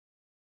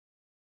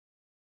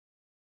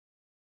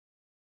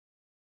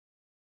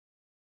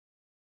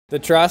The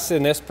truss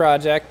in this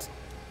project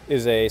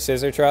is a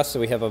scissor truss, so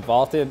we have a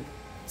vaulted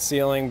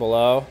ceiling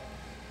below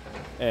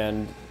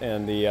and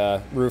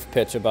the roof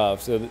pitch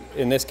above. So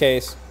in this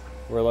case,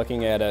 we're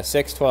looking at a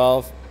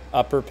 612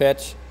 upper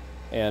pitch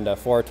and a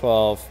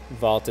 412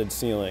 vaulted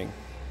ceiling.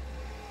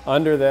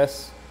 Under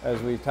this,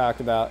 as we've talked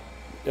about,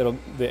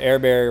 the air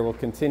barrier will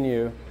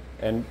continue,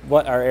 and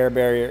what our air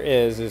barrier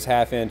is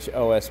 1/2-inch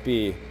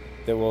OSB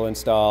that we'll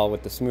install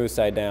with the smooth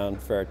side down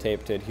for our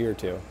tape to adhere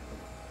to.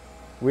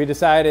 We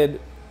decided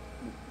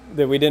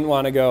that we didn't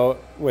want to go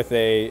with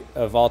a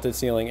vaulted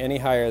ceiling any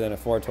higher than a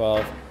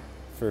 412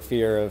 for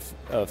fear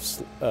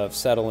of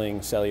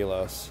settling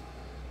cellulose.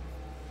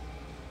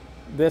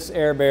 This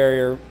air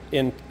barrier,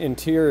 the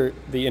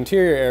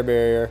interior air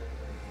barrier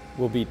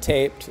will be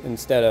taped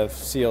instead of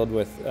sealed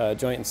with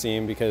joint and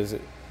seam because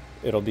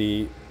it'll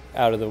be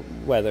out of the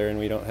weather and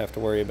we don't have to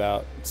worry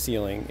about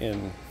sealing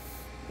in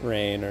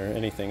rain or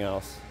anything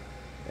else.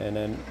 And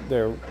then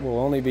there will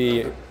only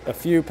be a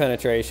few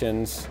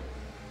penetrations,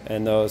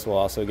 and those will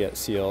also get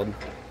sealed,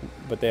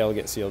 but they'll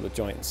get sealed with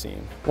joint and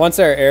seam. Once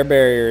our air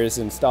barrier is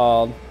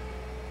installed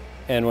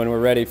and when we're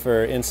ready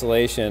for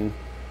insulation,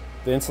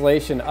 the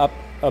insulation up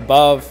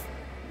above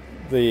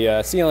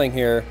the ceiling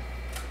here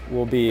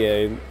will be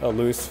a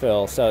loose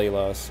fill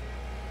cellulose,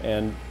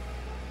 and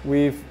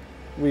we've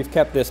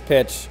kept this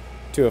pitch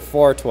to a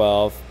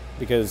 412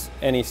 because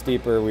any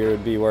steeper we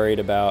would be worried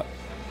about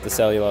the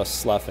cellulose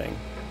sloughing.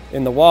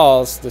 In the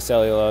walls, the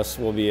cellulose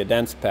will be a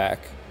dense pack,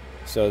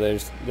 so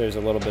there's a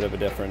little bit of a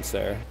difference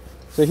there.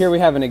 So here we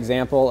have an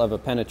example of a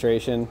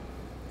penetration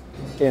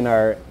in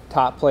our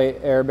top plate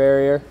air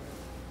barrier.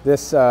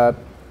 This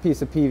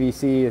piece of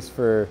PVC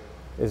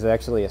is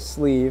actually a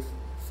sleeve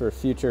for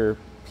future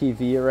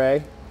PV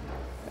array,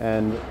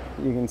 and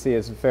you can see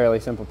it's a fairly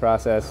simple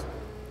process.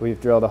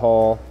 We've drilled a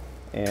hole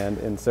and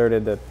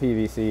inserted the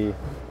PVC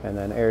and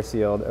then air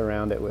sealed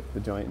around it with the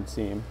joint and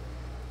seam.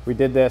 We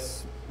did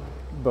this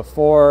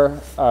before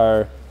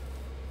our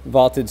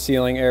vaulted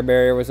ceiling air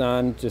barrier was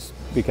on, just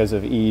because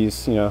of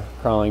ease,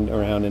 crawling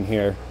around in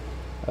here.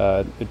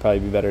 It'd probably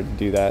be better to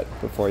do that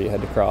before you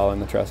had to crawl in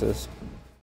the trusses.